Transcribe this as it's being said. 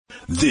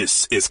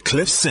This is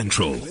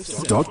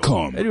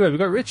CliffCentral.com. Anyway, we've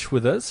got Rich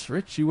with us.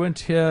 Rich, you weren't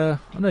here.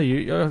 Oh, no,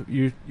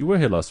 you were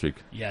here last week.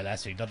 Yeah,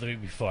 last week, not the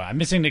week before. I'm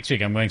missing next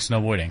week. I'm going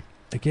snowboarding.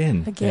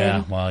 Again.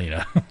 Yeah,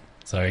 well,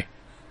 sorry.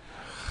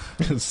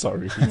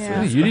 Sorry.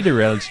 Yeah. You need a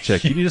reality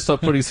check. You need to start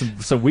putting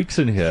some weeks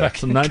in here.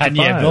 Some 9 to 5.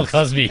 Kanye, Bill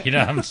Cosby.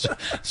 I'm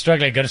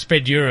struggling. Got to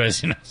spend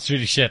euros. It's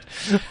really shit.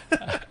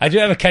 I do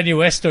have a Kanye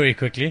West story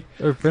quickly.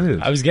 Oh,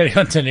 brilliant. I was getting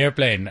onto an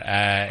airplane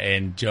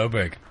in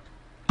Joburg,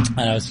 and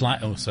I was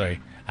flying. Oh, sorry.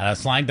 And I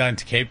was flying down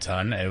to Cape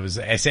Town. It was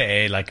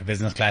SAA, like a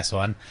business class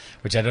one,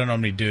 which I don't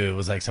normally do. It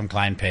was like some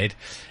client paid.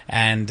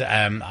 And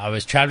I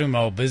was traveling with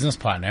my old business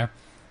partner.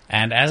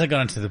 And as I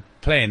got into the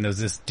plane, there was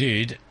this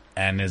dude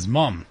and his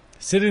mom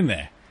sitting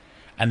there.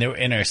 And they were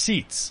in our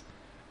seats.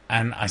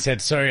 And I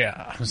said, sorry,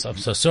 I'm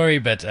so sorry,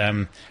 but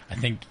I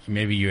think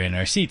maybe you're in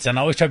our seats. And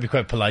I always try to be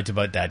quite polite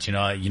about that.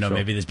 Sure.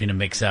 Maybe there's been a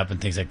mix-up and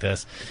things like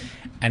this.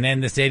 And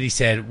then this lady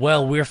said,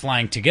 well, we're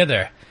flying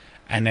together.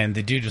 And then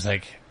the dude was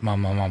like,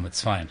 Mom,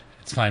 it's fine.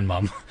 It's fine,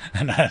 Mom.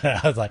 And I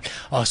was like,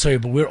 oh, sorry,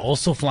 but we're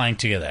also flying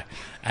together.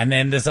 And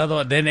then this other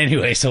one,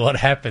 anyway, so what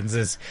happens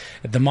is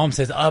the mom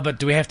says, oh, but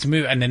do we have to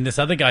move? And then this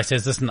other guy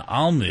says, listen,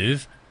 I'll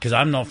move because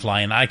I'm not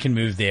flying. I can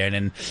move there and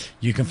then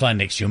you can fly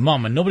next to your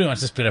mom. And nobody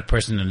wants to split a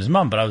person and his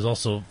mom, but I was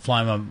also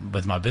flying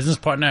with my business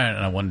partner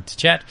and I wanted to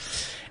chat.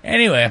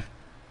 Anyway,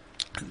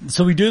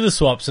 so we do the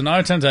swap. So now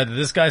it turns out that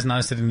this guy's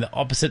now sitting in the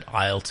opposite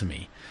aisle to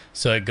me.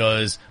 So it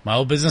goes my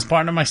old business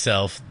partner,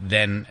 myself,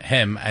 then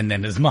him, and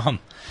then his mom.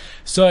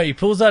 So he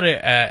pulls out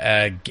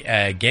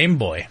a Game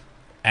Boy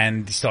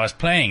and he starts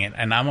playing it,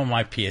 and I'm on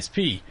my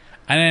PSP.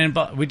 And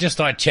then we just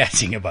start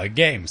chatting about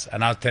games.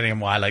 And I was telling him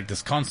why I like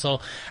this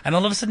console. And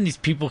all of a sudden these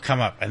people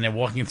come up and they're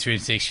walking through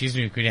and say, excuse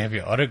me, could you have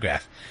your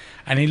autograph?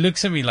 And he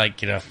looks at me like,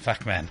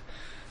 fuck man.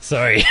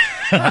 Sorry.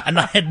 And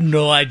I had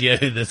no idea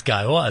who this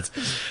guy was.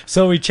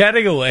 So we're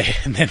chatting away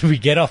and then we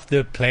get off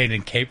the plane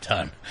in Cape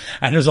Town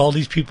and there's all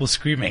these people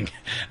screaming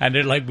and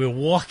they're like, we're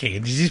walking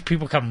and these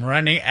people come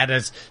running at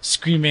us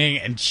screaming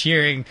and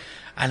cheering.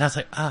 And I was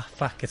like,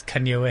 fuck, it's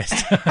Kanye West.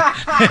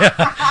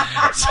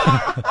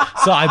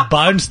 so I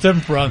bounced him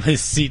from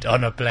his seat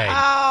on a plane.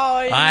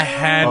 Oh, yeah. I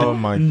had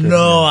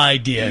no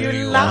idea who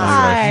he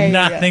was.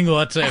 Nothing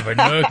whatsoever.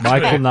 No clue.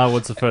 Michael now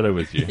wants a photo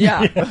with you.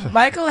 Yeah.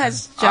 Michael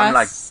has just... I'm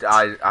like,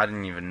 I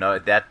didn't even know.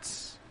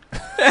 That's...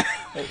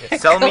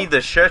 Sell me the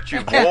shirt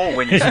you wore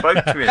when you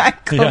spoke to him.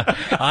 Yeah,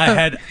 I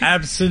had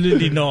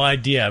absolutely no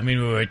idea. I mean,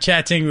 we were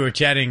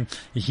chatting.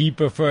 He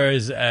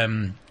prefers...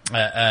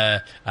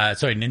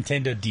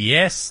 Nintendo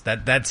DS.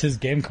 That's his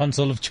game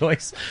console of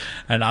choice,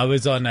 and I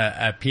was on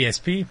a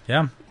PSP.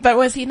 Yeah. But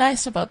was he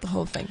nice about the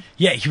whole thing?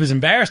 Yeah, he was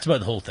embarrassed about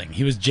the whole thing.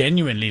 He was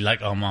genuinely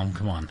like, "Oh, Mom,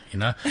 come on,"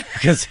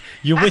 because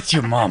you're with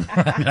your mom.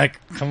 I'm like,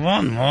 "Come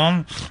on,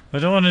 Mom, I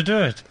don't want to do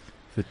it."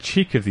 The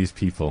cheek of these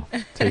people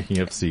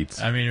taking up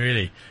seats. I mean,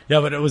 really.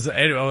 Yeah, but it was.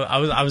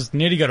 I was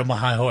nearly got on my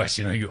high horse.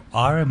 You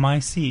are in my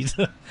seat.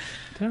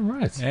 Damn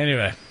right.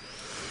 Anyway.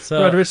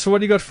 Right, Rich, so what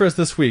do you got for us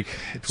this week?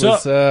 It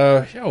was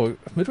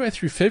midway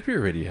through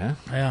February already, huh?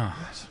 Yeah.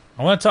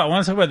 I want to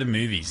talk about the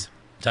movies.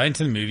 So I went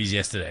to the movies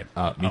yesterday.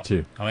 Me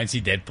too. I went to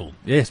see Deadpool.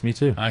 Yes, me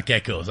too.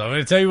 Okay, cool. So I'm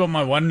going to tell you about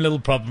my one little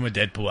problem with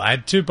Deadpool. I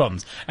had two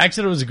problems.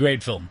 Actually, it was a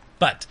great film.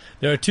 But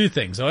there are two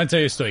things. I want to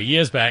tell you a story.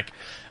 Years back,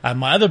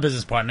 my other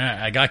business partner,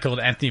 a guy called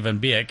Anthony Van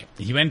Beek,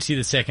 he went to see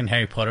the second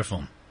Harry Potter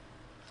film.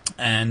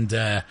 And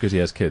because he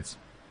has kids.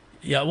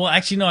 Yeah, well,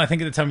 actually, no, I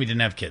think at the time we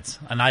didn't have kids.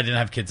 And I didn't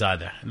have kids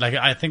either. Like,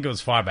 I think it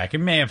was far back. It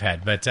may have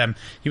had. But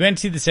he went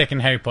to see the second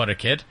Harry Potter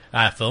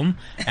film.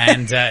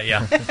 And,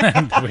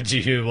 which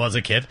he was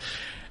a kid.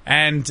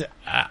 And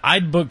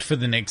I'd booked for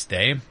the next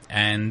day.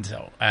 And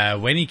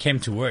when he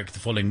came to work the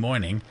following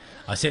morning,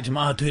 I said to him,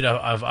 oh, dude,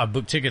 I've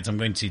booked tickets. I'm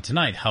going to see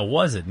tonight. How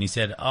was it? And he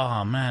said,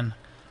 oh, man.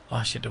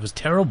 Oh, shit, it was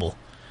terrible.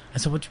 I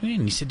said, what do you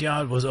mean? He said,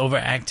 yeah, it was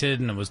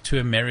overacted and it was too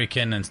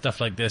American and stuff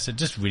like this. It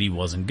just really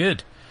wasn't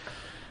good.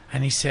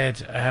 And he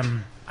said,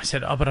 I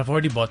said, oh, but I've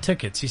already bought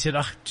tickets. He said,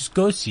 just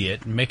go see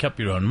it and make up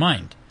your own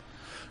mind.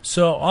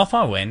 So off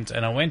I went,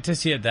 and I went to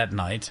see it that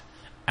night.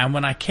 And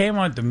when I came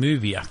out the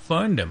movie, I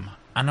phoned him.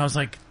 And I was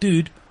like,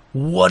 dude,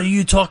 what are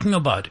you talking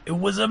about? It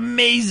was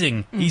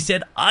amazing. He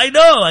said, I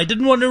know. I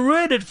didn't want to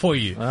ruin it for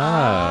you.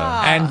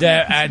 And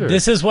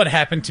this is what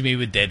happened to me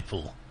with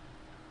Deadpool.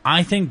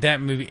 I think that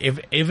movie,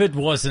 if it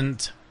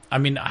wasn't, I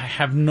mean, I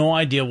have no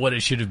idea what it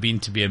should have been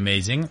to be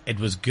amazing. It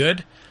was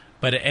good.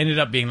 But it ended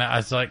up being like, I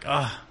was like,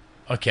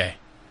 okay.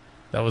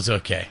 That was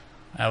okay.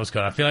 That was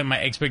good. I feel like my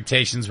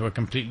expectations were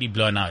completely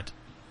blown out.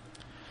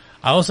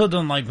 I also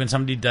don't like when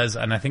somebody does,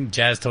 and I think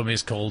Jazz told me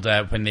it's called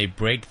when they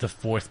break the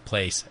fourth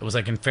place. It was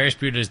like in Ferris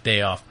Bueller's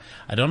Day Off.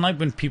 I don't like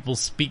when people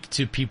speak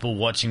to people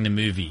watching the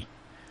movie.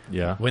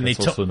 Yeah,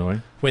 that's also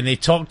annoying. When they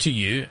talk to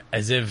you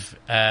as if,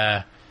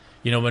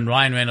 when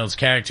Ryan Reynolds'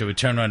 character would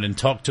turn around and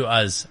talk to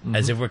us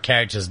as if we're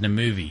characters in the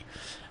movie.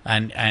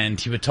 And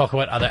he would talk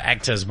about other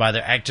actors by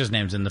their actors'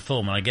 names in the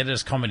film. And I get it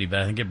as comedy,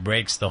 but I think it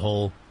breaks the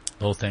whole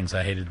thing, so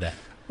I hated that.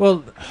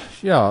 Well,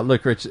 yeah,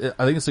 look, Rich,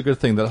 I think it's a good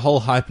thing. That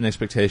whole hype and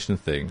expectation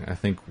thing, I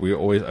think we're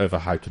always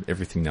overhyped on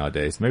everything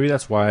nowadays. Maybe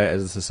that's why,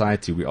 as a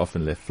society, we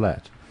often left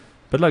flat.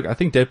 But look, I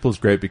think Deadpool's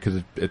great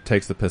because it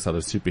takes the piss out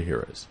of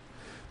superheroes.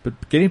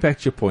 But getting back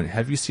to your point,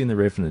 have you seen The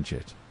Revenant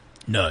yet?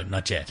 No,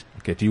 not yet.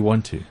 Okay, do you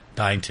want to?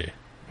 Dying to.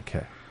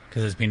 Okay.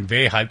 Because it's been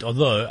very hyped.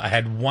 Although I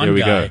had one There we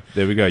guy, go.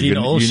 There we go. Dean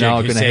You're now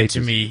Olshek, who gonna said hate to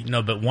it. me,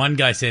 no, but one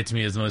guy said to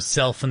me, it's the most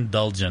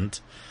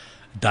self-indulgent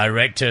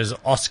director's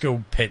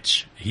Oscar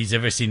pitch he's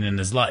ever seen in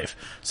his life.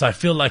 So I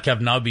feel like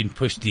I've now been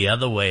pushed the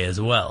other way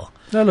as well.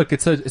 No, look,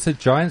 it's a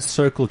giant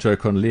circle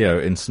joke on Leo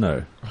in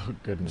snow. Oh,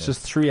 goodness. It's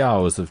just 3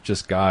 hours of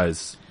just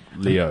guys,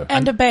 Leo.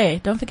 And a bear.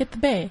 Don't forget the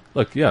bear.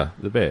 Look, yeah,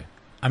 the bear.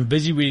 I'm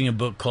busy reading a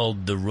book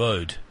called The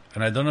Road.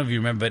 And I don't know if you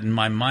remember, but in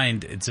my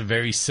mind, it's a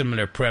very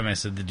similar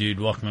premise of the dude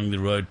walking along the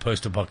road,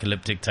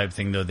 post-apocalyptic type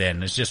thing, though,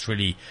 then. It's just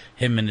really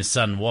him and his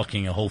son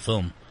walking a whole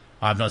film.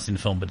 I've not seen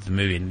the film, but it's the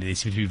movie, and they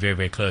seem to be very,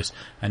 very close.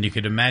 And you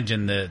could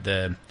imagine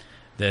the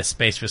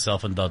space for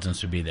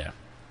self-indulgence would be there.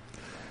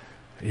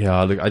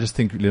 Yeah, look, I just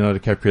think Leonardo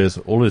DiCaprio's,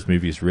 all his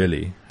movies,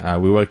 really,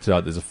 we worked it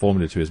out, there's a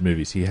formula to his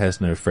movies. He has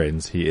no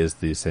friends. He is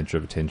the center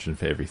of attention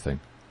for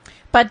everything.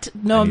 But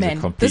no, And he's a man,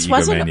 complete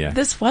egomaniac.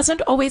 this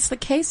wasn't always the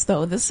case,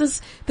 though. This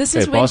is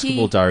Okay, when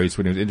Basketball Diaries,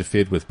 when he was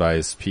interfered with by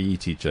his PE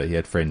teacher, he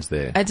had friends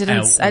there. I didn't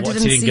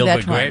what's see he in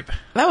Gilbert that one. Grape?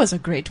 That was a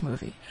great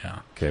movie.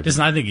 Yeah. Okay,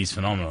 Listen, I think he's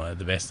phenomenal at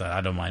the best.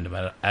 I don't mind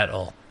about it at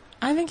all.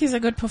 I think he's a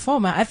good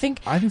performer. I think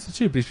I think so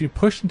too, but he's been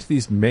pushed into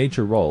these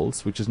major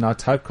roles, which is now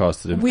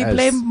typecasted him we as...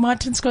 blame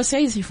Martin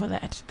Scorsese for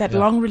that. That Yeah.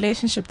 long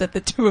relationship that the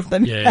two of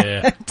them Yeah, yeah,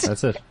 yeah.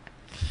 That's it.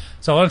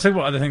 So I want to talk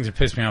about other things that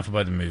piss me off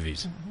about the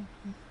movies.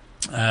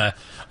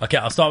 Okay,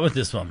 I'll start with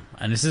this one.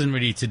 And this isn't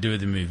really to do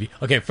with the movie.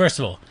 Okay, first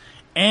of all,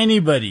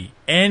 anybody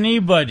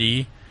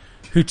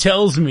who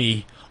tells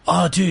me,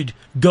 oh, dude,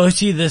 go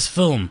see this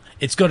film.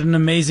 It's got an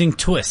amazing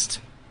twist.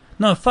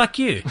 No, fuck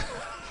you.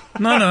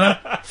 No,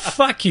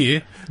 fuck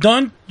you.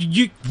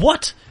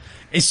 What?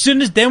 As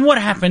soon as, then what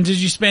happens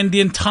is you spend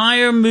the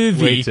entire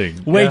movie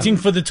waiting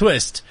for the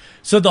twist.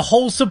 So the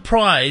whole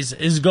surprise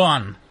is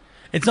gone.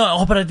 It's not,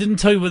 oh, but I didn't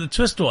tell you what the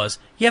twist was.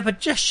 Yeah,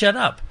 but just shut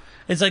up.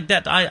 It's like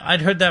that.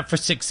 I'd heard that for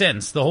Sixth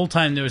Sense. The whole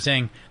time they were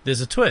saying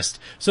there's a twist.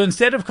 So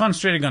instead of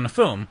concentrating on a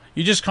film,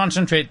 you just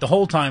concentrate the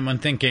whole time on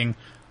thinking,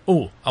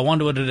 oh, I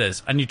wonder what it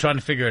is. And you're trying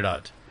to figure it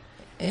out.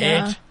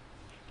 Yeah. It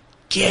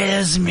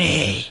kills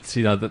me.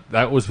 See, now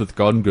that was with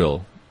Gone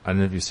Girl. I don't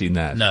know if you've seen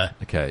that. No.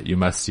 Okay, you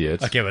must see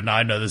it. Okay, but now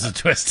I know there's a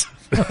twist.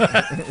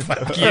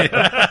 Fuck you.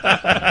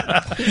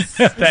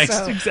 Thanks.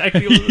 So-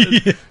 Exactly what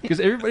it is. Because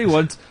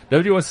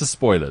nobody wants to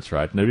spoil it,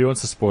 right? Nobody wants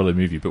to spoil a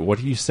movie, but what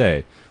do you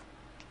say?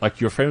 Like,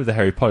 your friend with the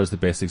Harry Potter is the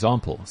best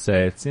example.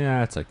 Say,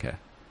 it's okay.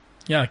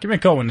 Yeah, give me a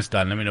call when it's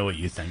done. Let me know what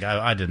you think.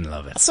 I didn't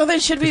love it. So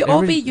then should we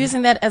all be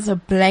using that as a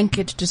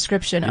blanket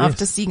description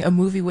after seeing a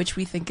movie which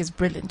we think is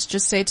brilliant?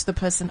 Just say to the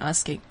person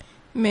asking,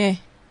 meh.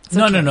 it's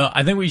No. okay.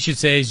 I think what you should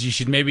say is you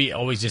should maybe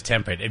always just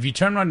temper it. If you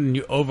turn around and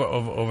you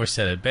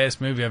oversell it,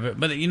 best movie ever.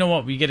 But you know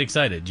what? We get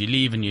excited. You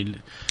leave and you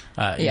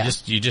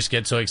just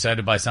get so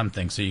excited by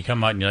something. So you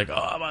come out and you're like,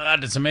 oh my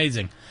God, it's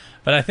amazing.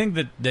 But I think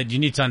that you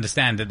need to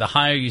understand that the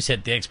higher you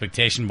set the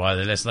expectation bar,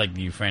 the less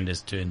likely your friend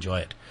is to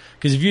enjoy it.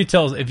 Because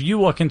if you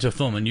walk into a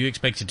film and you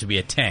expect it to be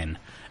a 10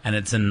 and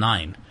it's a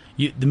 9,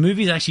 the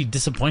movie's actually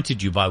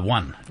disappointed you by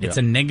 1. It's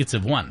a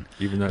negative 1.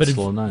 Even though it's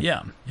still a 9.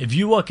 Yeah. If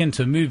you walk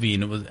into a movie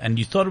and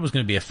you thought it was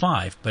going to be a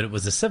 5, but it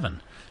was a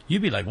 7,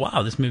 you'd be like,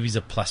 wow, this movie's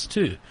a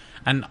 +2.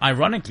 And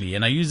ironically,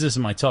 and I use this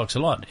in my talks a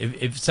lot,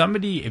 if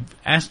somebody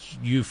asked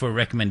you for a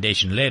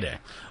recommendation later,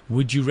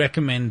 would you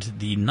recommend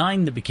the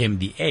 9 that became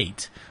the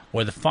 8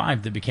 or the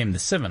 5 that became the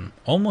 7?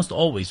 Almost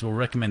always we'll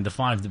recommend the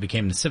 5 that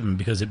became the 7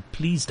 because it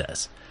pleased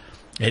us.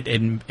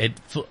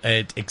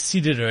 It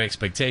exceeded our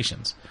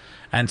expectations.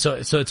 And so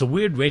it's a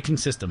weird rating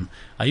system.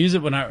 I use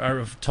it when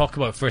I talk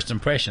about first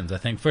impressions. I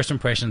think first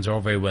impressions are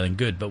all very well and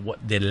good, but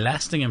what the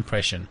lasting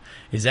impression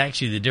is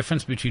actually the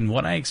difference between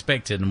what I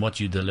expected and what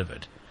you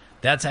delivered.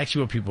 That's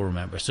actually what people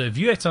remember. So if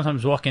you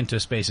sometimes walk into a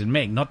space and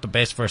make not the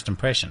best first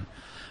impression,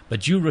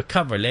 but you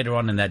recover later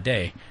on in that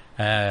day,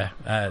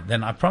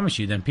 then I promise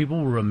you, then people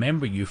will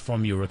remember you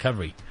from your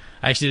recovery.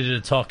 I actually did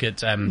a talk at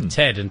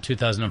TED in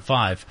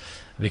 2005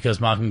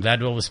 because Malcolm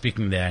Gladwell was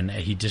speaking there, and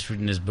he'd just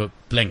written his book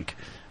Blink,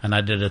 and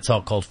I did a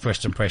talk called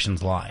First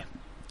Impressions Lie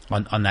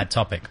on that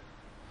topic.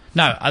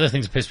 Now, other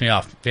things that piss me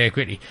off very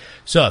quickly.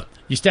 So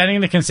you're standing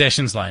in the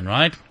concessions line,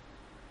 right?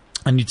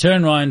 And you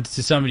turn around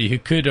to somebody who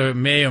could or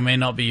may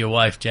not be your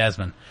wife,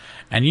 Jasmine.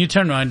 And you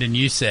turn around and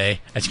you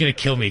say, it's going to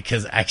kill me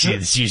because actually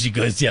this usually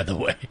goes the other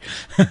way.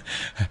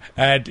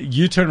 And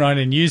you turn around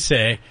and you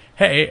say,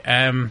 hey,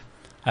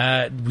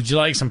 would you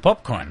like some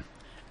popcorn?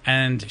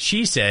 And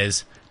she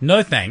says,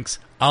 no thanks,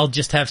 I'll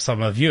just have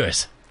some of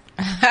yours.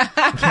 Now,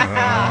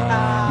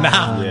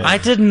 I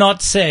did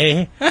not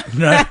say,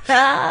 no,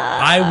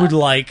 I would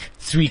like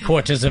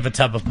 3/4 of a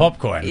tub of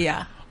popcorn.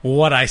 Yeah.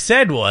 What I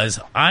said was,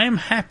 I'm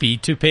happy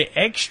to pay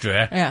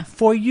extra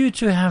for you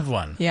to have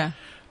one. Yeah.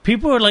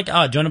 People are like,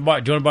 oh, do you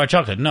want to buy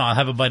chocolate? No, I'll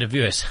have a bite of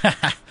yours.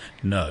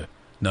 No.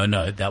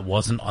 no, that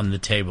wasn't on the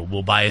table.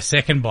 We'll buy a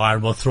second bar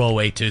and we'll throw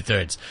away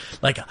 2/3.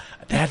 Like,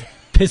 that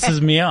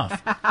pisses me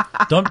off.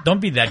 Don't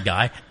be that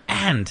guy.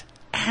 And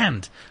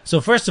so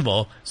first of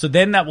all, so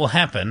then that will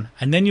happen,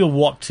 and then you'll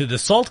walk to the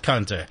salt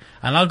counter,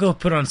 and I'll go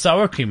put on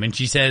sour cream, and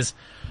she says,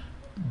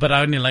 but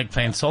I only like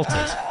plain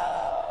salted.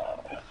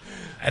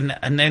 And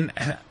then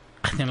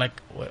like,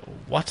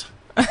 what?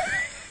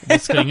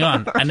 What's going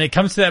on? And it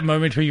comes to that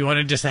moment where you want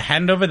to just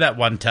hand over that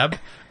one tub,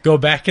 go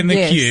back in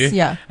the queue,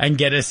 and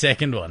get a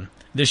second one.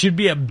 There should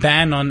be a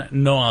ban on,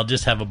 no, I'll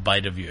just have a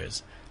bite of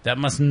yours. That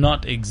must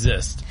not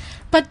exist.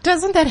 But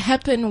doesn't that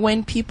happen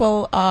when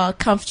people are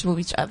comfortable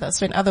with each other?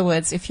 So in other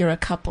words, if you're a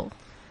couple.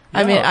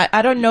 I mean,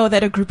 I don't know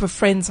that a group of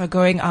friends are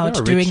going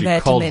out doing Richie,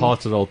 that.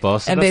 Cold-hearted old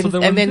bastard.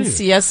 And then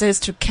Sia says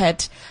to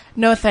Kat,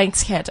 no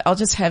thanks, Kat, I'll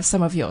just have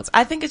some of yours.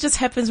 I think it just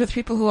happens with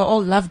people who are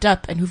all loved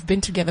up and who've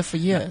been together for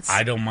years.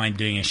 I don't mind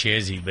doing a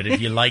sharesy, but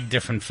if you like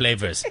different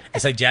flavors,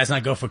 it's like Jazz and I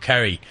go for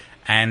curry.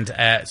 And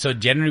so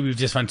generally we've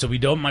just found, so we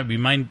don't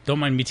mind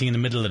meeting in the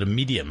middle at a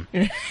medium.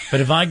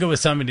 But if I go with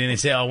somebody and they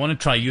say, I want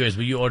to try yours,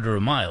 will you order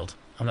a mild?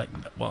 I'm like,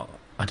 well,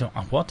 I don't,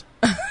 what?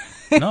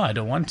 No, I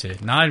don't want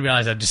to. Now I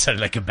realize I just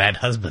sounded like a bad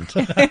husband.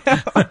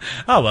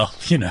 Oh, well,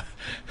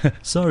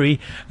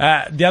 sorry.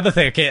 The other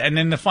thing, okay, and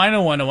then the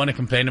final one I want to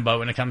complain about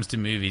when it comes to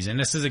movies, and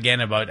this is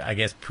again about, I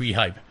guess,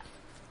 pre-hype.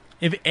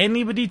 If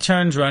anybody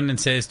turns around and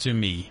says to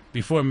me,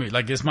 before a movie,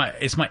 like it's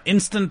my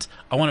instant,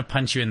 I want to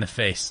punch you in the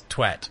face,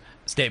 twat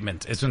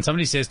statement. It's when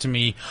somebody says to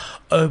me,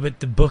 oh, but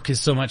the book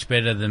is so much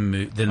better than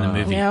the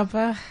movie.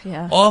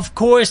 Yeah. Of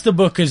course the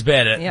book is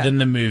better than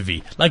the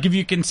movie. Like, if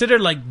you consider,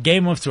 like,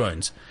 Game of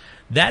Thrones,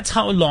 that's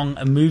how long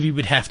a movie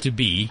would have to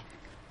be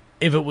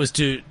if it was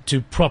to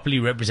properly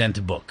represent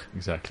a book.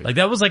 Exactly. Like,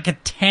 that was like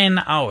 10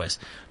 hours.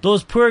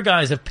 Those poor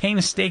guys have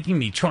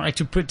painstakingly tried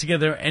to put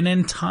together an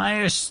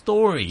entire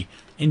story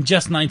in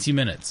just 90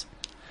 minutes.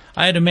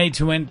 I had a mate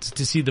who went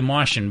to see The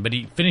Martian, but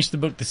he finished the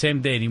book the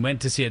same day and he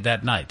went to see it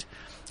that night.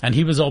 And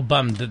he was all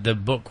bummed that the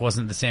book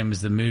wasn't the same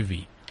as the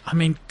movie. I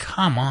mean,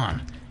 come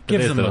on.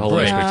 Give them a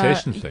break.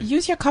 Expectation thing.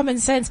 Use your common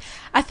sense.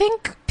 I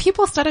think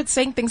people started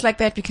saying things like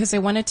that because they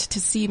wanted to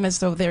seem as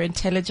though they're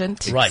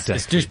intelligent. Right.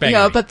 It's douchebaggery.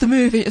 Yeah, but the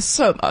movie is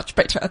so much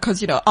better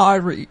because, I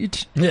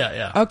read.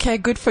 Yeah. Okay,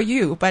 good for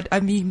you. But, I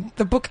mean,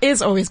 the book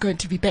is always going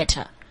to be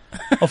better.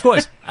 Of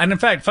course. And in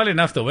fact, funny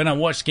enough, though, when I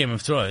watched Game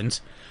of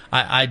Thrones,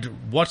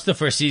 I'd watched the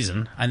first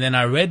season and then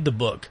I read the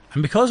book,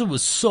 and because it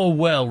was so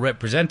well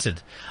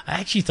represented, I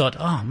actually thought,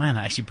 oh man,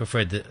 I actually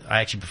preferred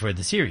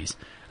the series.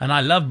 And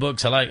I love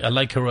books. I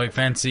like heroic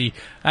fantasy.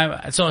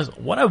 So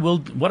what I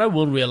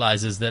will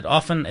realize is that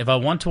often, if I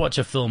want to watch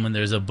a film and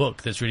there's a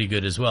book that's really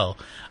good as well,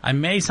 I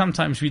may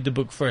sometimes read the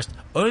book first,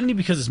 only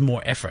because it's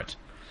more effort.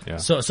 Yeah.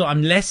 So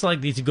I'm less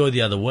likely to go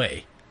the other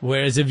way.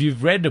 Whereas if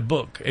you've read a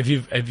book, if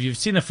you've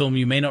seen a film,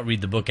 you may not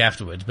read the book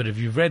afterwards. But if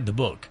you've read the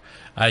book,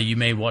 you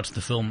may watch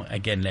the film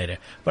again later.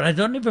 But I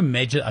don't even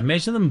measure. I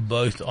measure them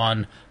both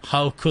on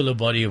how cool a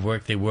body of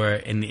work they were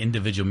in the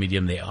individual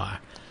medium they are.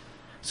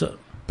 So.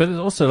 But it's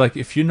also like,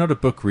 if you're not a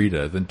book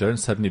reader, then don't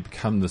suddenly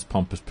become this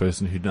pompous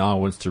person who now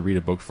wants to read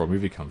a book before a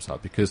movie comes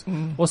out. Because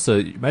also,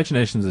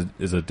 imagination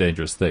is a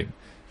dangerous thing.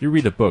 You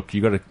read a book,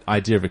 you got an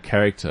idea of a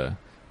character,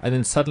 and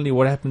then suddenly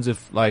what happens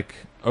if, like,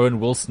 Owen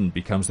Wilson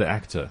becomes the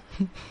actor?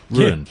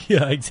 Ruined.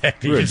 Yeah,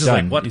 exactly. Ruined. You're just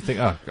like, what? You think,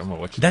 I'm not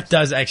watching that this.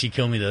 does actually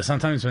kill me, though.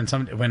 Sometimes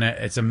when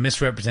it's a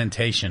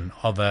misrepresentation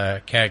of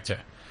a character.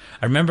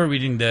 I remember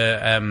reading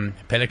the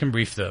Pelican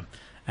Brief, though,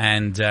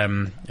 and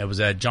it was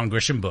a John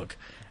Grisham book.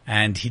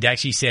 And he'd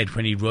actually said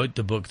when he wrote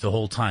the book the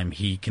whole time,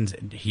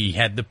 he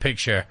had the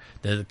picture,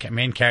 the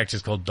main character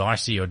is called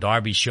Darcy or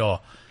Darby Shaw.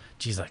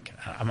 Geez, like,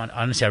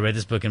 honestly, I read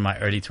this book in my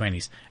early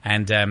 20s.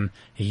 And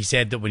he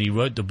said that when he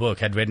wrote the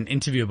book, I'd read an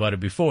interview about it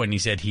before, and he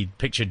said he'd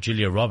pictured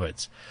Julia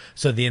Roberts.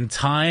 So the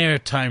entire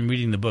time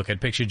reading the book, I'd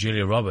pictured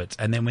Julia Roberts.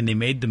 And then when they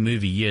made the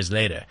movie years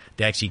later,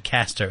 they actually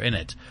cast her in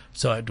it.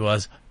 So it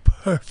was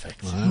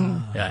perfect.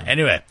 Wow. Yeah.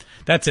 Anyway,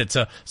 that's it.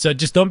 So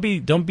just don't be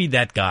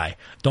that guy.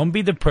 Don't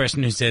be the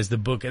person who says the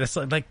book. That's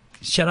like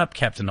shut up,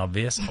 Captain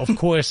Obvious. Of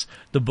course,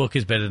 the book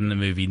is better than the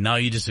movie. Now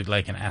you just look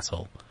like an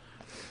asshole.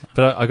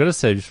 But I got to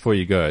say, before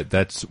you go,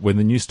 that when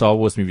the new Star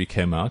Wars movie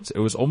came out, it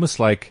was almost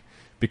like,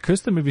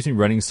 because the movie's been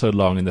running so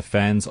long and the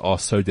fans are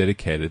so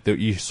dedicated, that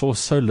you saw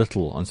so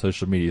little on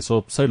social media. You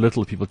saw so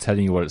little people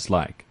telling you what it's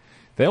like.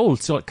 They all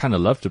still kind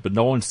of loved it, but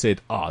no one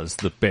said, this is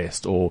the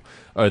best, or,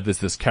 there's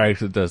this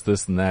character that does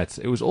this and that.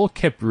 It was all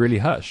kept really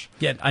hush.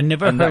 Yeah, I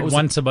never heard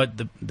once about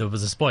there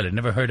was a spoiler. I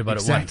never heard about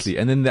it once. Exactly.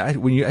 And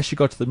then when you actually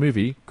got to the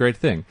movie, great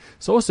thing.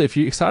 So also, if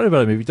you're excited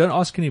about a movie, don't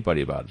ask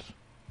anybody about it.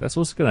 That's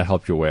also going to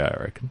help your way, I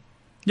reckon.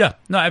 Yeah,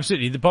 no,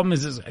 absolutely. The problem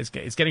is it's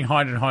getting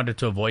harder and harder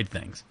to avoid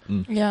things.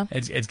 Yeah.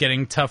 It's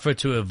getting tougher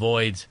to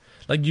avoid.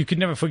 Like, you could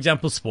never, for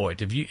example,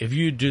 sport. If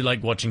you do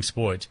like watching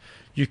sport,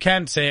 you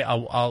can't say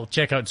I'll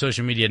check out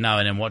social media now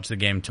and then watch the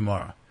game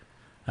tomorrow.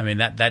 I mean,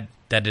 that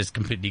is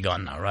completely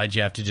gone now, right?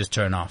 You have to just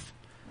turn off.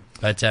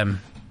 But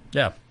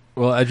yeah.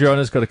 Well,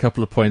 Adriana's got a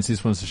couple of points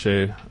she wants to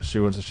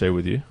share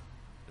with you.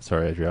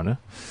 Sorry, Adriana.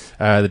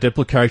 The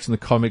Deadpool character in the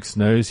comics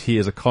knows he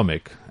is a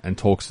comic and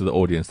talks to the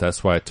audience.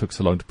 That's why it took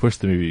so long to push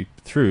the movie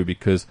through,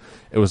 because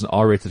it was an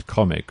R-rated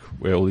comic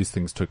where all these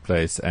things took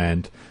place,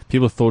 and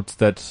people thought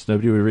that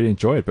nobody would really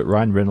enjoy it. But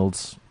Ryan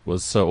Reynolds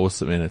was so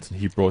awesome in it, and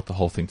he brought the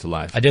whole thing to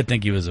life. I did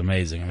think he was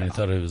amazing. I mean, I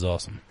thought it was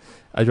awesome.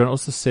 Adriana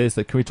also says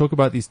that, can we talk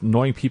about these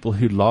annoying people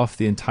who laugh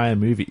the entire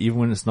movie, even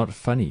when it's not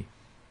funny?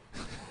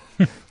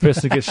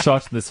 Person gets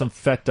shot, and there's some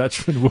fat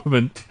Dutchman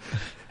woman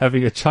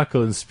having a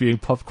chuckle and spewing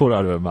popcorn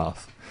out of her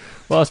mouth.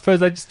 Well, I suppose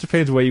that just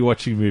depends where you're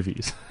watching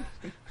movies.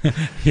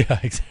 Yeah,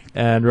 exactly.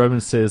 And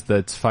Roman says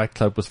that Fight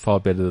Club was far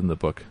better than the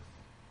book.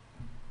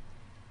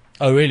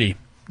 Oh, really?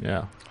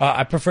 Yeah.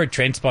 I prefer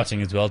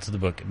Trainspotting as well to the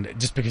book,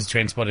 just because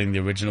Trainspotting, the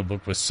original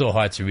book, was so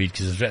hard to read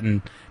because it's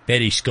written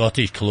very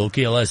Scottish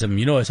colloquialism.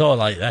 You know, it's all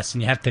like this,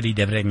 and you have to read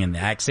everything in the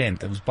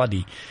accent. It was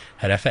bloody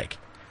horrific.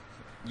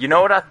 You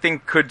know what I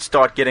think could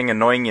start getting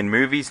annoying in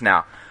movies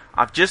now?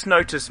 I've just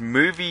noticed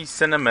movie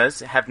cinemas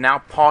have now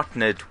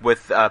partnered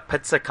with a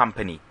pizza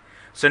company.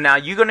 So now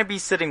you're going to be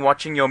sitting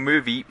watching your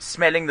movie,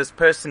 smelling this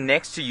person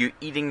next to you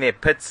eating their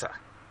pizza.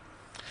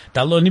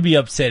 That'll only be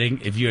upsetting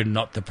if you're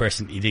not the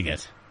person eating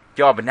it.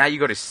 Yeah, but now you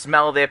got to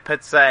smell their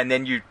pizza, and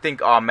then you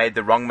think, oh, I made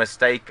the wrong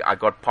mistake. I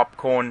got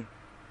popcorn.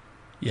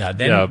 Yeah,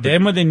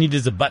 then what they need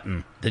is a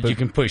button that you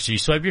can push. So you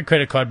swipe your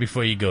credit card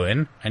before you go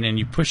in, and then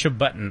you push a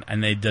button,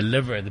 and they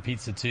deliver the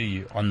pizza to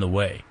you on the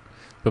way.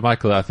 But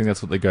Michael, I think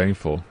that's what they're going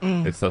for.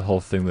 It's that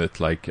whole thing that,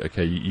 like,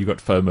 okay, you got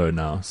FOMO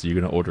now, so you're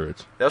going to order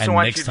it. They also And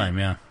want next you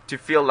time, to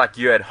feel like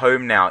you're at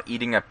home now,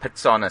 eating a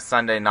pizza on a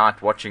Sunday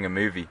night, watching a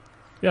movie.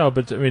 Yeah,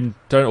 but, I mean,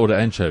 don't order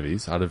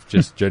anchovies out of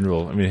just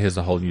general... I mean, here's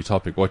a whole new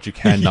topic. What you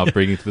can now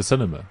bring into the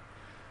cinema.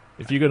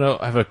 If you're going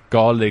to have a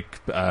garlic,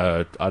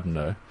 I don't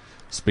know,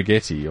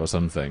 spaghetti or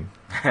something...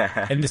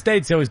 In the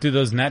States, they always do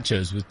those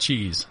nachos with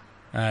cheese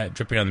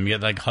dripping on them. You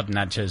get like hot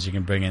nachos you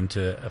can bring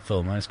into a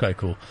film, and it's quite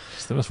cool.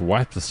 They must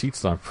wipe the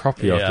seats down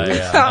properly after this.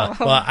 Yeah.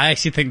 Well, I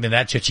actually think the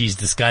nacho cheese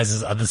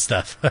disguises other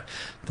stuff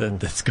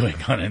that's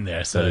going on in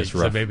there, so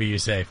maybe you're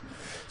safe.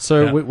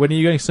 So, when are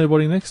you going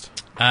snowboarding next?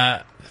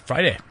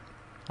 Friday.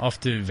 Off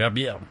to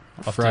Verbier.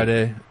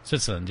 Friday. To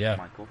Switzerland, yeah.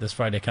 Michael. This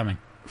Friday coming.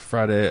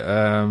 Friday,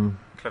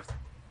 Cliff.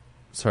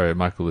 Sorry,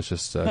 Michael was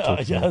just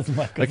talking. Yeah,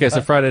 Michael. Okay,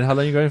 so Friday, and how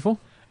long are you going for?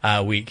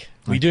 Week.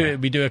 We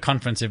do a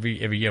conference every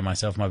year,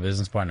 myself and my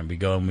business partner. We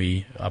go and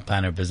we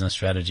plan our business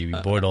strategy. We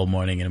board all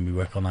morning and we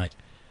work all night.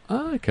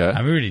 Oh, okay.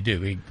 And we really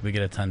do. We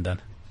get a ton done.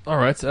 All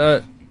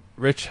right.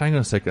 Rich, hang on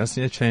a second. I just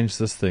need to change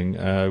this thing.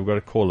 We've got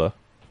a caller.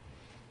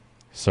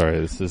 Sorry,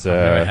 this is... I've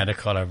never had a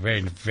caller.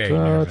 Very, very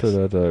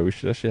nervous. We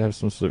should actually have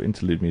some sort of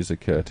interlude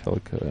music here.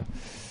 Telco.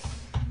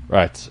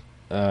 Right.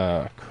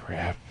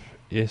 Crap.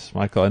 Yes,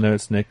 Michael, I know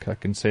it's Nick. I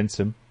can sense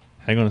him.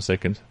 Hang on a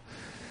second.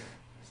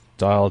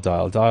 Dial.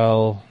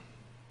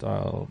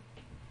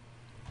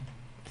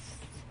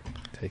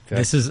 Take that.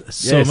 This is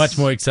so much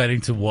more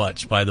exciting to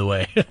watch, by the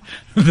way.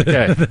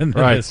 Okay,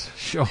 right.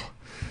 Sure.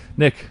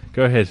 Nick,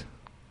 go ahead.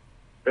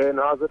 Ben,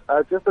 how's it?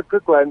 Just a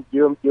quick one.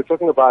 You're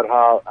talking about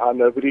how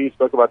nobody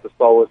spoke about the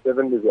Star Wars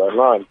 7 movie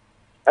online.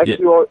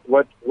 Actually,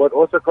 what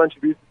also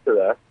contributes to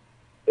that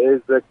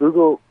is that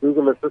Google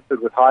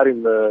assisted with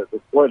hiding the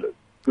spoilers.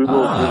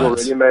 Google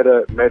really made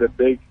a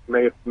big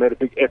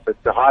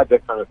effort to hide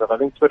that kind of stuff. I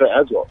think Twitter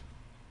as well,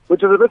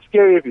 which is a bit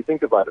scary if you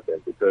think about it, then,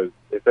 because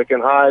if they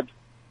can hide,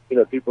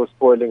 people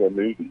spoiling a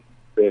movie,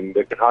 then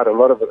they can hide a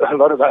lot of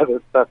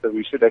other stuff that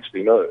we should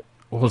actually know.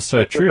 Well,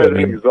 so true. Just as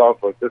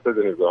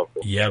an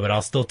example. Yeah, but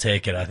I'll still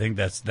take it. I think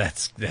that's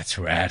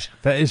rad.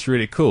 That is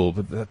really cool,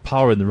 but the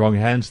power in the wrong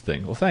hands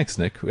thing. Well, thanks,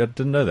 Nick. I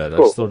didn't know that.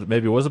 Cool. I just thought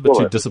maybe it was a bit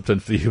too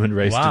disciplined for the human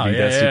race to be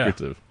that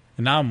secretive.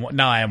 Now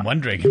I am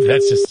wondering if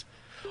that's just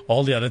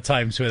all the other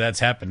times where that's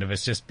happened, if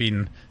it's just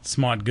been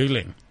smart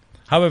Googling.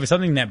 However,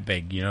 something that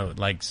big,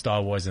 like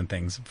Star Wars and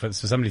things, for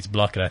somebody to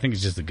block it, I think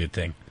it's just a good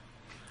thing.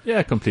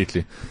 Yeah,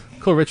 completely.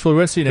 Cool, Rich. Well,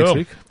 we'll see you next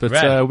week, but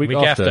week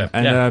after.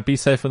 And be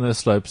safe on the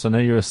slopes. I know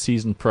you're a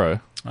seasoned pro.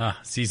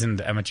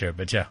 Seasoned amateur,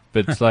 but yeah.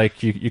 But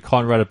like you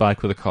can't ride a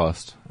bike with a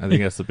cast. I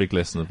think that's the big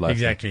lesson of life.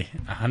 Exactly,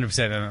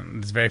 100%.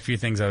 And there's very few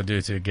things I would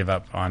do to give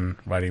up on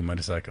riding a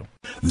motorcycle.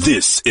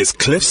 This is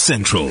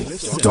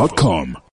CliffCentral.com.